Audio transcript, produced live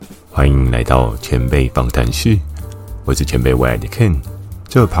欢迎来到前辈访谈室，我是前辈未来的 Ken。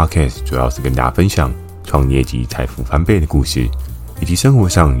这个 podcast 主要是跟大家分享创业及财富翻倍的故事，以及生活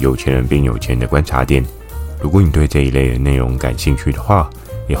上有钱人变有钱的观察点。如果你对这一类的内容感兴趣的话，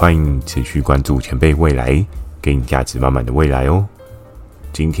也欢迎持续关注前辈未来，给你价值满满的未来哦。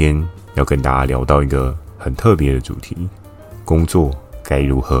今天要跟大家聊到一个很特别的主题，工作该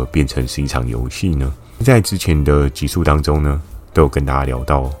如何变成是一场游戏呢？在之前的集数当中呢，都有跟大家聊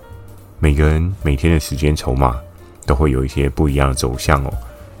到，每个人每天的时间筹码都会有一些不一样的走向哦。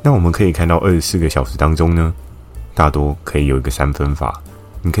那我们可以看到24个小时当中呢，大多可以有一个3分法，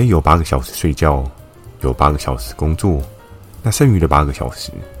你可以有8个小时睡觉，有8个小时工作，那剩余的8个小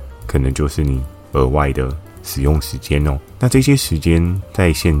时可能就是你额外的使用时间哦。那这些时间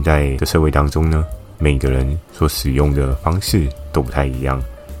在现在的社会当中呢，每个人所使用的方式都不太一样。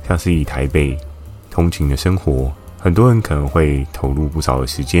像是以台北通勤的生活，很多人可能会投入不少的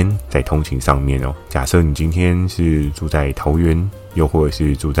时间在通勤上面哦。假设你今天是住在桃园，又或者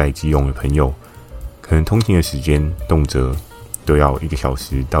是住在基隆的朋友，可能通勤的时间动辄都要1个小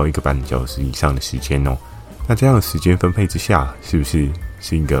时到1个半小时以上的时间哦。那这样的时间分配之下，是不是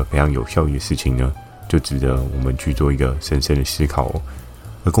一个非常有效益的事情呢？就值得我们去做一个深深的思考哦。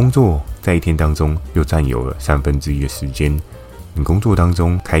而工作在一天当中又占有了1/3的时间，你工作当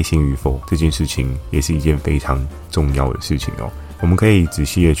中开心与否，这件事情也是一件非常重要的事情哦。我们可以仔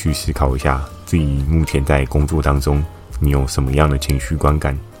细的去思考一下，自己目前在工作当中，你有什么样的情绪观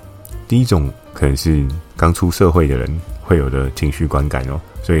感？第一种可能是刚出社会的人会有的情绪观感哦，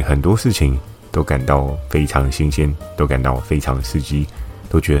所以很多事情都感到非常新鲜，都感到非常刺激，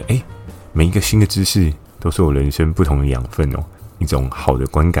都觉得每一个新的知识都是我人生不同的养分哦，一种好的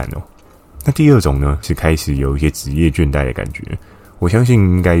观感哦。那第二种呢，是开始有一些职业倦怠的感觉。我相信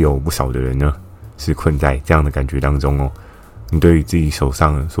应该有不少的人呢，是困在这样的感觉当中哦。你对于自己手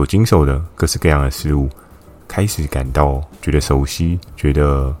上所经手的各式各样的事物，开始感到觉得熟悉，觉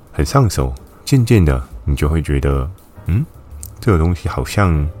得很上手，渐渐的你就会觉得，这个东西好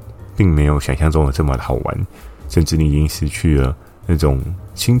像并没有想象中的这么好玩，甚至你已经失去了那种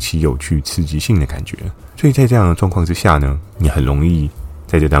新奇有趣刺激性的感觉。所以在这样的状况之下呢，你很容易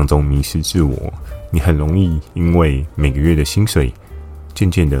在这当中迷失自我，你很容易因为每个月的薪水，渐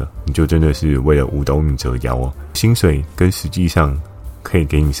渐的你就真的是为了五斗米折腰哦。薪水跟实际上可以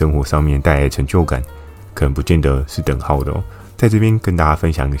给你生活上面带来的成就感，可能不见得是等号的哦。在这边跟大家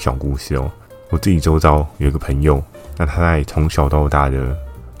分享一个小故事哦。我自己周遭有一个朋友，那他在从小到大的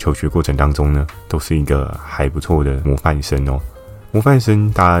求学过程当中呢，都是一个还不错的模范生哦。模范生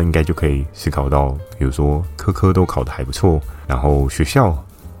大家应该就可以思考到，比如说科科都考得还不错，然后学校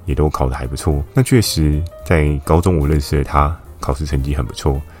也都考得还不错。那确实在高中我认识的他，考试成绩很不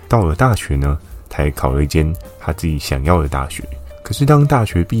错。到了大学呢，他也考了一间他自己想要的大学。可是当大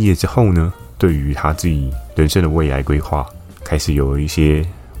学毕业之后呢，对于他自己人生的未来规划，开始有了一些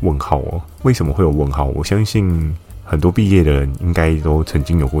问号哦。为什么会有问号？我相信很多毕业的人应该都曾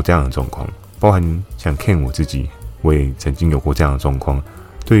经有过这样的状况，包含像 Ken 我自己，我也曾经有过这样的状况。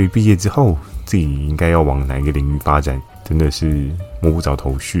对于毕业之后自己应该要往哪一个领域发展，真的是摸不着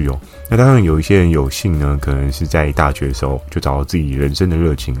头绪哦。那当然有一些人有幸呢，可能是在大学的时候就找到自己人生的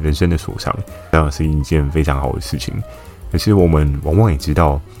热情，人生的所长，当然是一件非常好的事情。可是我们往往也知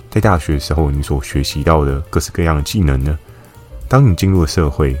道，在大学的时候你所学习到的各式各样的技能呢，当你进入了社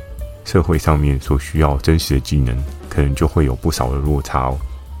会上面所需要真实的技能，可能就会有不少的落差哦。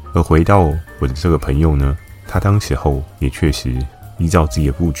而回到我的这个朋友呢，他当时候也确实依照自己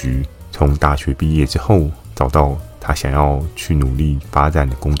的布局，从大学毕业之后找到他想要去努力发展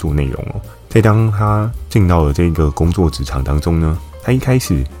的工作内容哦。在当他进到了这个工作职场当中呢，他一开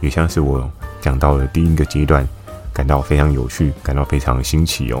始也像是我讲到的第一个阶段，感到非常有趣，感到非常新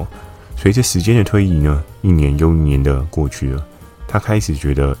奇哦。随着时间的推移呢，1年又1年的过去了，他开始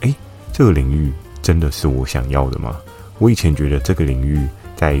觉得这个领域真的是我想要的吗？我以前觉得这个领域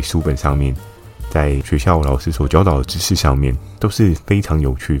在书本上面，在学校老师所教导的知识上面，都是非常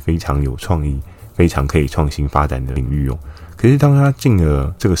有趣，非常有创意，非常可以创新发展的领域哦。可是当他进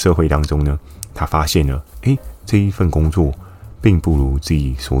了这个社会当中呢，他发现了这一份工作并不如自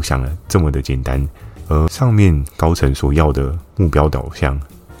己所想的这么的简单，而上面高层所要的目标导向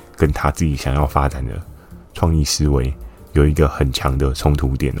跟他自己想要发展的创意思维有一个很强的冲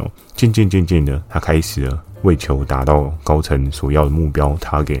突点哦。渐渐的，他开始了为求达到高层所要的目标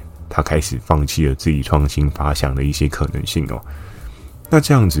target， 他开始放弃了自己创新发想的一些可能性哦。那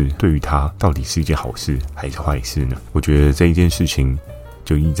这样子对于他到底是一件好事还是坏事呢？我觉得这一件事情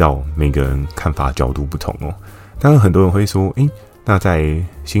就依照每个人看法角度不同哦。当然很多人会说那在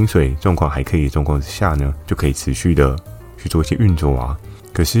薪水状况还可以的状况之下呢，就可以持续的去做一些运作啊。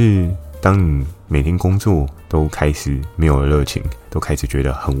可是当你每天工作都开始没有了热情，都开始觉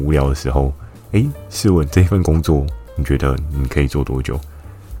得很无聊的时候，试问这份工作你觉得你可以做多久？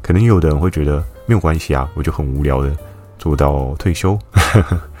可能有的人会觉得没有关系啊，我就很无聊的做到退休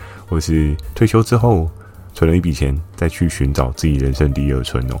或是退休之后存了一笔钱再去寻找自己人生第二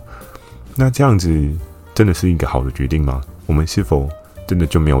春那这样子真的是一个好的决定吗？我们是否真的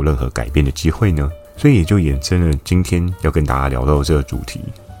就没有任何改变的机会呢？所以也就衍生了今天要跟大家聊到这个主题，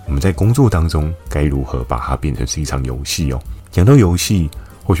我们在工作当中该如何把它变成是一场游戏讲到游戏，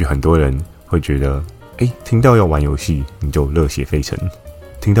或许很多人会觉得听到要玩游戏你就热血沸腾，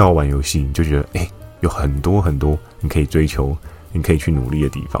听到要玩游戏你就觉得有很多很多你可以追求你可以去努力的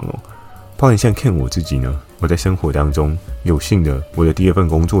地方包含像看我自己呢，我在生活当中有幸的我的第二份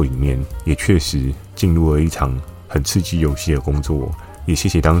工作里面也确实进入了一场很刺激游戏的工作也谢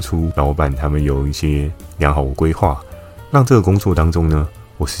谢当初老板他们有一些良好的规划，让这个工作当中呢，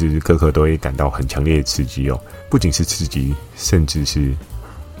我时时刻刻都会感到很强烈的刺激不仅是刺激，甚至是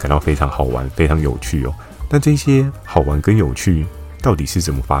感到非常好玩非常有趣那这些好玩跟有趣到底是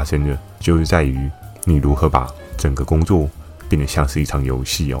怎么发生的，就是在于你如何把整个工作变得像是一场游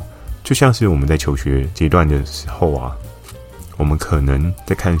戏就像是我们在求学阶段的时候啊，我们可能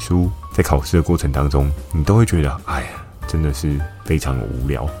在看书在考试的过程当中，你都会觉得真的是非常的无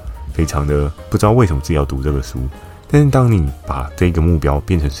聊，非常的不知道为什么自己要读这个书。但是当你把这个目标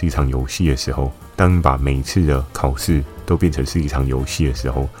变成是一场游戏的时候，当你把每一次的考试都变成是一场游戏的时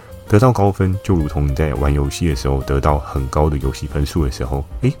候，得到高分就如同你在玩游戏的时候得到很高的游戏分数的时候，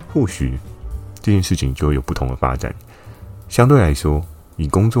或许这件事情就会有不同的发展。相对来说，以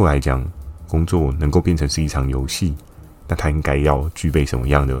工作来讲，工作能够变成是一场游戏，那它应该要具备什么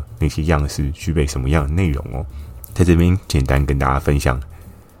样的那些样式，具备什么样的内容在这边简单跟大家分享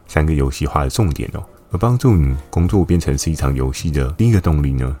3个游戏化的重点而帮助你工作变成是一场游戏的第一个动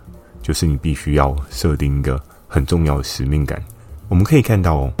力呢，就是你必须要设定一个很重要的使命感。我们可以看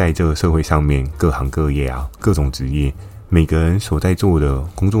到在这个社会上面各行各业啊，各种职业，每个人所在做的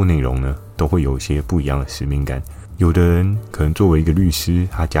工作内容呢，都会有一些不一样的使命感。有的人可能作为一个律师，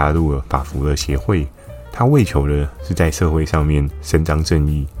他加入了法服的协会，他为求的是在社会上面伸张正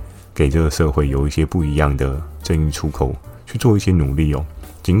义，给这个社会有一些不一样的正义出口，去做一些努力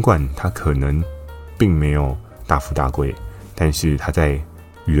尽管他可能并没有大富大贵，但是他在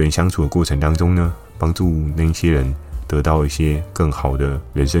与人相处的过程当中呢，帮助那些人得到一些更好的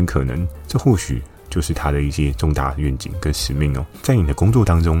人生可能，这或许就是他的一些重大愿景跟使命在你的工作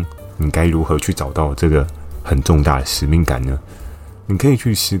当中，你该如何去找到这个很重大的使命感呢？你可以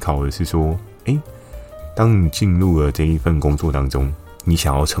去思考的是说，当你进入了这一份工作当中，你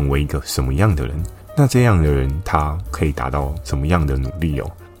想要成为一个什么样的人？那这样的人他可以达到什么样的努力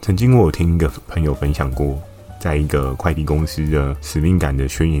曾经我有听一个朋友分享过，在一个快递公司的使命感的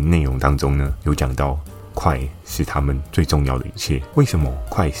宣言内容当中呢，有讲到快是他们最重要的一切。为什么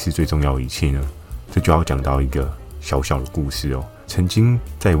快是最重要的一切呢？这就要讲到一个小小的故事曾经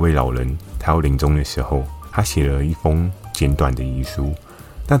在一位老人他要临终的时候，他写了一封简短的遗书。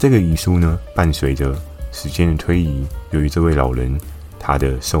那这个遗书呢，伴随着时间的推移，由于这位老人他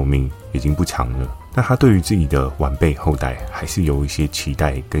的寿命已经不长了，那他对于自己的晚辈后代还是有一些期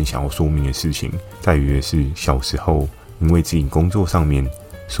待跟想要说明的事情，在于的是小时候因为自己工作上面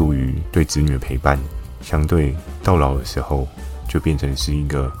疏于对子女的陪伴，相对到老的时候就变成是一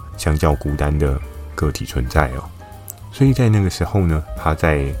个相较孤单的个体存在所以在那个时候呢，他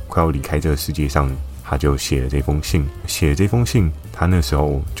在快要离开这个世界上，他就写了这封信，他那时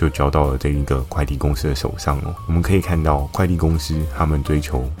候就交到了这一个快递公司的手上我们可以看到快递公司他们追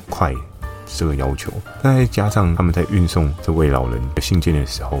求快这个要求，那再加上他们在运送这位老人的信件的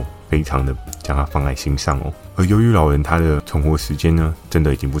时候，非常的将他放在心上而由于老人他的存活时间呢，真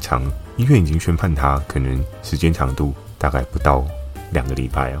的已经不长，医院已经宣判他可能时间长度大概不到2个礼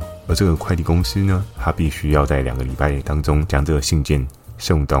拜而这个快递公司呢，他必须要在2个礼拜当中将这个信件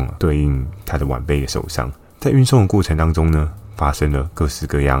送到对应他的晚辈的手上。在运送的过程当中呢，发生了各式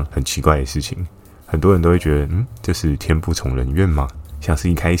各样很奇怪的事情，很多人都会觉得这是天不从人愿吗？像是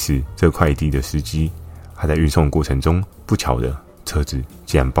一开始这个快递的司机，他在运送的过程中不巧的车子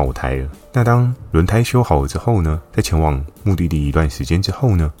竟然爆胎了。那当轮胎修好了之后呢，在前往目的地一段时间之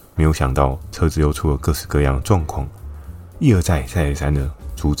后呢，没有想到车子又出了各式各样的状况，一而再再而三的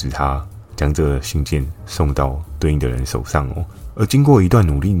阻止他将这个信件送到对应的人手上而经过一段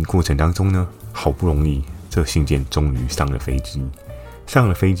努力的过程当中呢，好不容易这个信件终于上了飞机。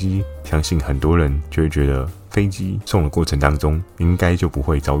相信很多人就会觉得飞机送的过程当中应该就不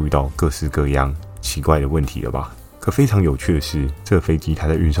会遭遇到各式各样奇怪的问题了吧。可非常有趣的是，这个飞机它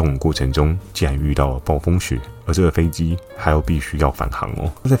在运送的过程中竟然遇到了暴风雪。而这个飞机还必须要返航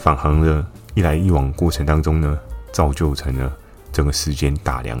哦。在返航的一来一往过程当中呢，造就成了整个时间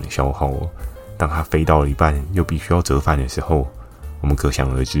大量的消耗哦。当它飞到了一半又必须要折返的时候，我们可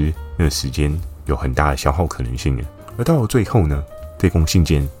想而知那个时间有很大的消耗可能性了。而到了最后呢，这封信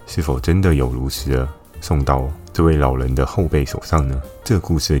件是否真的有如实的送到这位老人的后辈手上呢？这个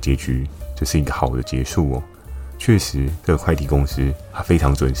故事的结局就是一个好的结束哦。确实，这个快递公司他非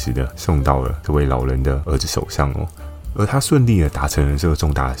常准时的送到了这位老人的儿子手上哦，而他顺利的达成了这个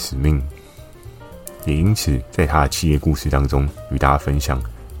重大的使命，也因此在他的企业故事当中与大家分享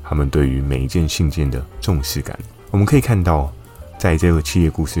他们对于每一件信件的重视感。我们可以看到，在这个企业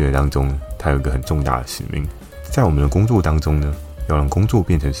故事的当中，它有一个很重大的使命。在我们的工作当中呢，要让工作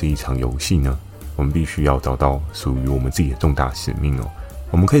变成是一场游戏呢，我们必须要找到属于我们自己的重大使命哦。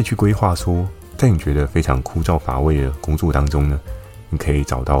我们可以去规划说，在你觉得非常枯燥乏味的工作当中呢，你可以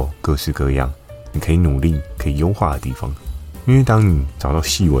找到各式各样你可以努力可以优化的地方。因为当你找到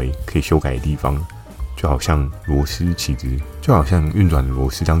细微可以修改的地方，就好像螺丝起子，就好像运转的螺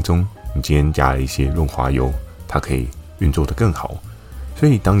丝当中，你今天加了一些润滑油，它可以运作得更好。所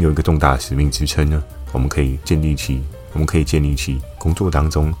以当有一个重大的使命支撑呢，我们可以建立起工作当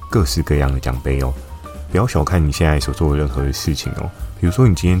中各式各样的奖杯哦。不要小看你现在所做的任何的事情哦。比如说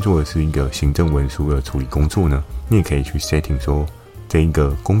你今天做的是一个行政文书的处理工作呢，你也可以去 setting 说，这一个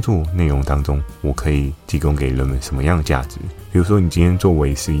工作内容当中，我可以提供给人们什么样的价值。比如说你今天作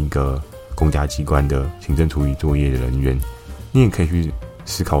为是一个公家机关的行政处理作业的人员，你也可以去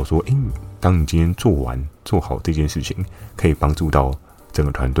思考说，当你今天做好这件事情，可以帮助到整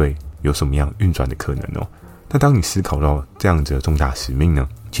个团队有什么样运转的可能哦。那当你思考到这样子的重大使命呢，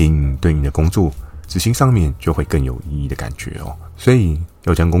其实你对你的工作执行上面就会更有意义的感觉哦。所以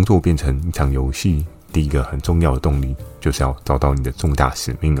要将工作变成一场游戏，第一个很重要的动力就是要找到你的重大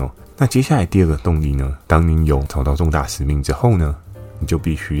使命哦。那接下来第二个动力呢，当你有找到重大使命之后呢，你就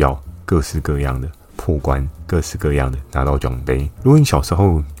必须要各式各样的破关，各式各样的拿到奖杯。如果你小时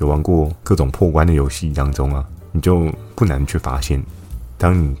候有玩过各种破关的游戏当中啊，你就不难去发现，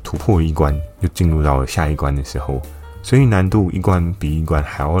当你突破一关又进入到了下一关的时候，所以难度一关比一关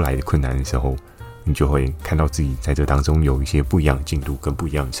还要来的困难的时候，你就会看到自己在这当中有一些不一样的进度跟不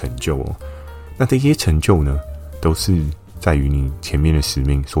一样的成就哦。那这些成就呢，都是在于你前面的使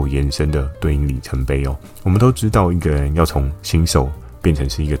命所延伸的对应里程碑哦。我们都知道，一个人要从新手变成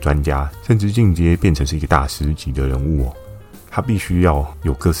是一个专家，甚至进阶变成是一个大师级的人物哦，他必须要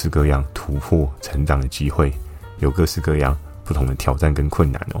有各式各样突破成长的机会，有各式各样不同的挑战跟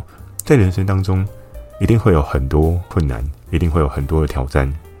困难哦。在人生当中，一定会有很多困难，一定会有很多的挑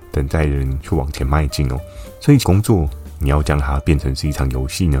战等待人去往前迈进哦。所以工作你要将它变成是一场游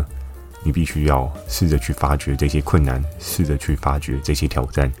戏呢，你必须要试着去发掘这些困难，试着去发掘这些挑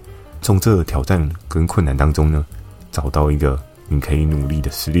战，从这个挑战跟困难当中呢，找到一个你可以努力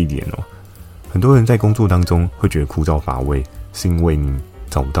的实力点哦。很多人在工作当中会觉得枯燥乏味，是因为你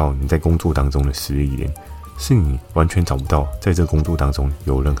找不到你在工作当中的实力点，是你完全找不到在这个工作当中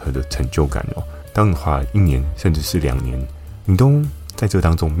有任何的成就感哦。当你花1年甚至是2年，你都在这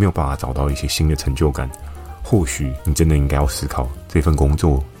当中没有办法找到一些新的成就感，或许你真的应该要思考这份工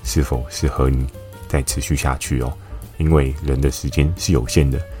作是否适合你再持续下去哦。因为人的时间是有限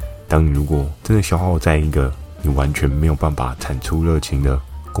的，当你如果真的消耗在一个你完全没有办法产出热情的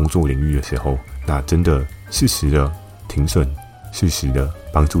工作领域的时候，那真的适时的停损，适时的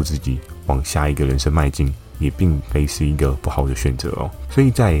帮助自己往下一个人生迈进，也并非是一个不好的选择哦。所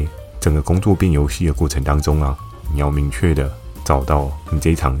以在整个工作变游戏的过程当中啊，你要明确的找到你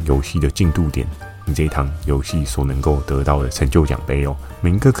这一场游戏的进度点，你这一场游戏所能够得到的成就奖杯哦。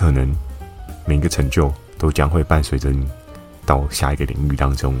每一个可能，每一个成就都将会伴随着你到下一个领域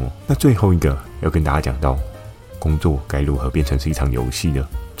当中哦。那最后一个要跟大家讲到，工作该如何变成是一场游戏的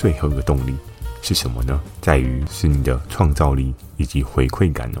最后一个动力是什么呢？在于是你的创造力以及回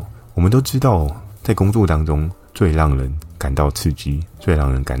馈感哦。我们都知道，在工作当中最让人感到刺激、最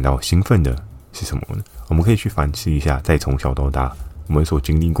让人感到兴奋的是什么呢？我们可以去反思一下，在从小到大我们所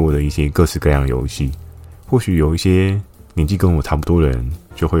经历过的一些各式各样的游戏。或许有一些年纪跟我差不多的人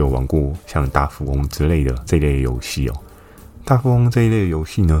就会有玩过像大富翁之类的这一类的游戏哦。大富翁这一类的游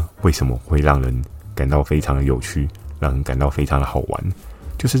戏呢，为什么会让人感到非常的有趣，让人感到非常的好玩，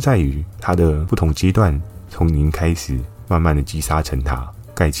就是在于它的不同阶段，从您开始慢慢的积沙成塔，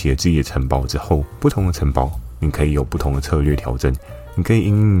盖起了自己的城堡之后，不同的城堡你可以有不同的策略调整，你可以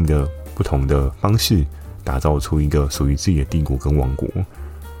因应的不同的方式打造出一个属于自己的帝国跟王国。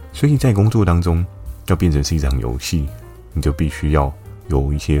所以在工作当中要变成是一场游戏，你就必须要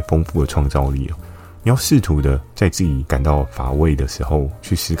有一些丰富的创造力哦。你要试图的在自己感到乏味的时候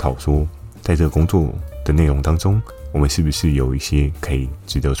去思考说，在这个工作的内容当中，我们是不是有一些可以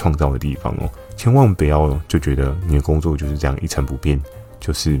值得创造的地方哦？千万不要就觉得你的工作就是这样一成不变，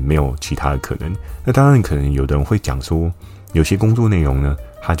就是没有其他的可能。那当然，可能有的人会讲说，有些工作内容呢，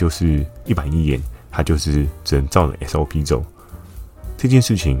它就是一板一眼，它就是只能照着 SOP 走。这件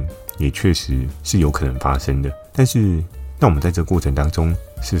事情也确实是有可能发生的。但是，那我们在这个过程当中，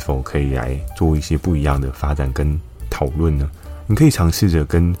是否可以来做一些不一样的发展跟讨论呢？你可以尝试着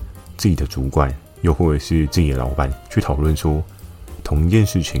跟自己的主管，又或者是自己的老板去讨论说，同一件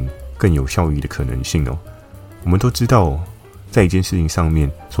事情更有效益的可能性哦。我们都知道，在一件事情上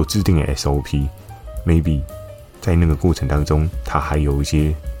面所制定的 SOP，maybe 在那个过程当中，它还有一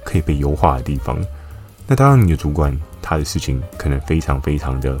些可以被优化的地方。那当然，你的主管他的事情可能非常非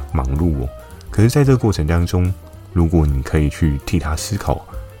常的忙碌哦。可是，在这个过程当中，如果你可以去替他思考，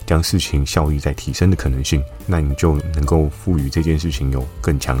将事情效益再提升的可能性，那你就能够赋予这件事情有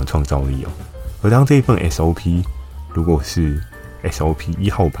更强的创造力哦。而当这一份 SOP 如果是 SOP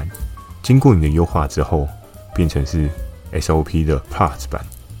 1号版，经过你的优化之后，变成是 SOP 的 Plus 版，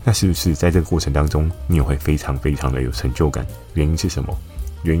那是不是在这个过程当中，你也会非常非常的有成就感？原因是什么？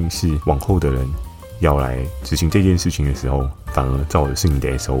原因是往后的人要来执行这件事情的时候，反而照的是你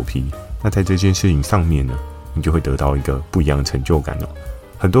的 SOP。那在这件事情上面呢，你就会得到一个不一样的成就感哦。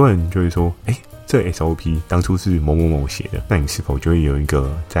很多人就会说，这 SOP 当初是某某某写的，那你是否就会有一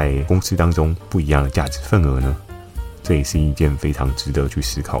个在公司当中不一样的价值份额呢？这也是一件非常值得去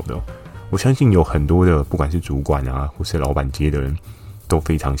思考的哦。我相信有很多的不管是主管啊，或是老板阶的人，都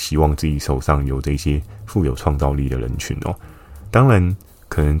非常希望自己手上有这些富有创造力的人群哦。当然，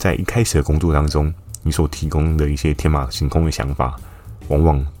可能在一开始的工作当中，你所提供的一些天马行空的想法，往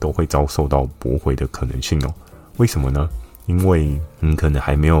往都会遭受到驳回的可能性哦。为什么呢？因为你可能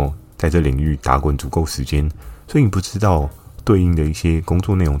还没有在这领域打滚足够时间，所以你不知道对应的一些工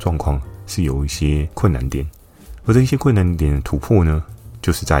作内容状况是有一些困难点。而这一些困难点的突破呢，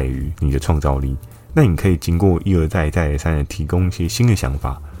就是在于你的创造力。那你可以经过一而再再而三的提供一些新的想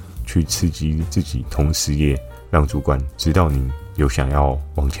法，去刺激自己，同时也让主管知道你有想要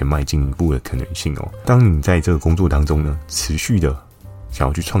往前迈进一步的可能性哦。当你在这个工作当中呢，持续的想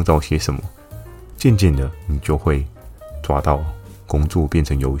要去创造些什么，渐渐的你就会抓到工作变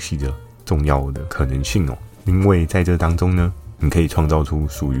成游戏的重要的可能性哦。因为在这当中呢，你可以创造出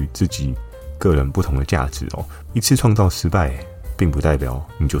属于自己个人不同的价值哦。一次创造失败，并不代表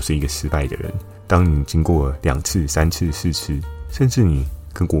你就是一个失败的人。当你经过了2次、3次、4次，甚至你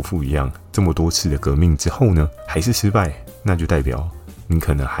跟国父一样这么多次的革命之后呢，还是失败，那就代表你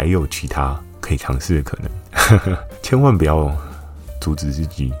可能还有其他可以尝试的可能。千万不要阻止自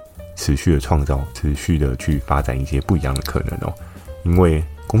己持续的创造，持续的去发展一些不一样的可能哦。因为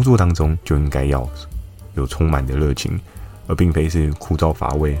工作当中就应该要有充满的热情，而并非是枯燥乏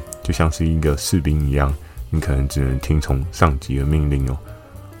味，就像是一个士兵一样，你可能只能听从上级的命令哦。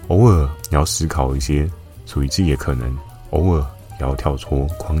偶尔你要思考一些属于自己的可能，偶尔也要跳出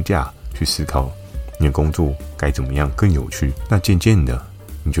框架去思考你的工作该怎么样更有趣。那渐渐的，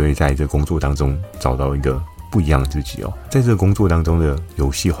你就会在这工作当中找到一个不一样的自己哦。在这个工作当中的游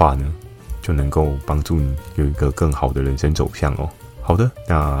戏化呢，就能够帮助你有一个更好的人生走向哦。好的，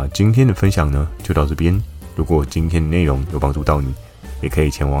那今天的分享呢就到这边。如果今天的内容有帮助到你，也可以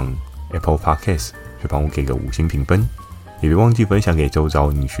前往 Apple Podcast 去帮我给个5星评分，也别忘记分享给周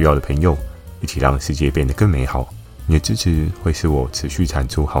遭你需要的朋友，一起让世界变得更美好。你的支持会是我持续产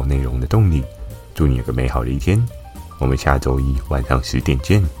出好内容的动力。祝你有个美好的一天，我们下周一晚上10点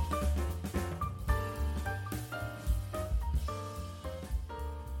见。